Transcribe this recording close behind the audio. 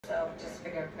so just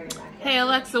figured I'd bring it back in. Hey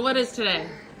Alexa, what is today?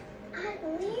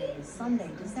 Sunday,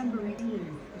 December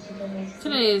 18th.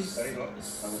 Today is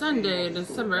Sunday,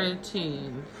 December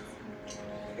 18th.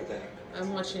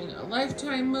 I'm watching a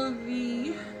Lifetime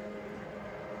movie.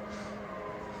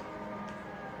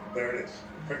 There it is.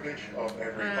 Privilege of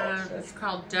every heart. It's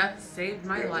called Death Saved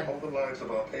My Life. Hold the lives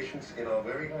of our patients in our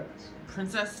very hands.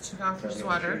 Princess took off her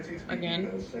sweater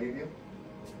again.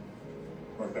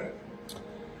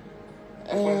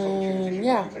 And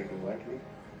yeah.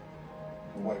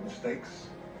 Avoid mistakes.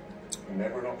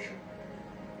 Never an option.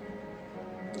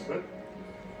 Understood?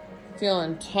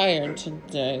 Feeling tired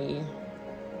today.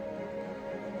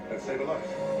 Let's save a life.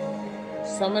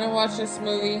 So I'm gonna watch this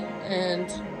movie and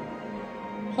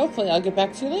hopefully I'll get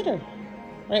back to you later.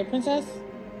 Right, Princess?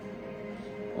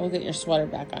 We'll get your sweater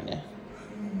back on you.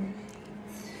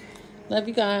 Love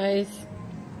you guys.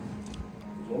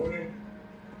 Morning.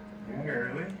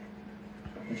 You're early.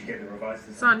 Did you get the revised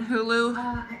design? It's on Hulu.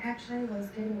 I actually was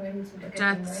getting ready to get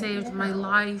Death Saved My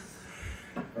Life.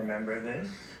 Remember this?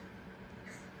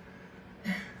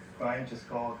 Brian just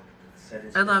called. Said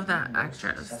it's I love that the most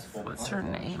actress. successful What's her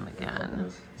podcast name in again?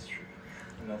 Vlogmas history.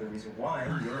 Another reason why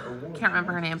your award Can't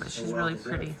remember her name, but is so she's well really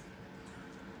deserved. pretty.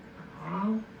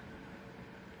 Aww.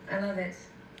 I love it.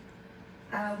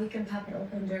 We can pop it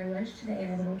open during lunch today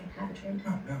and everyone can have a drink.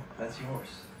 Oh, no, that's yours.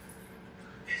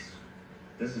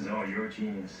 This is all your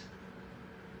genius.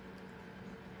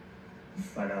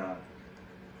 But,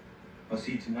 I'll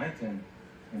see you tonight then.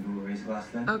 Maybe we'll raise a glass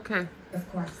then. Okay.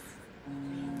 Of course.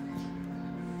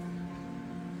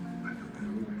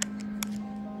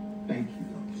 Thank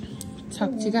you.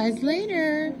 Talk to you guys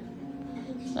later.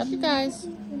 Love you guys.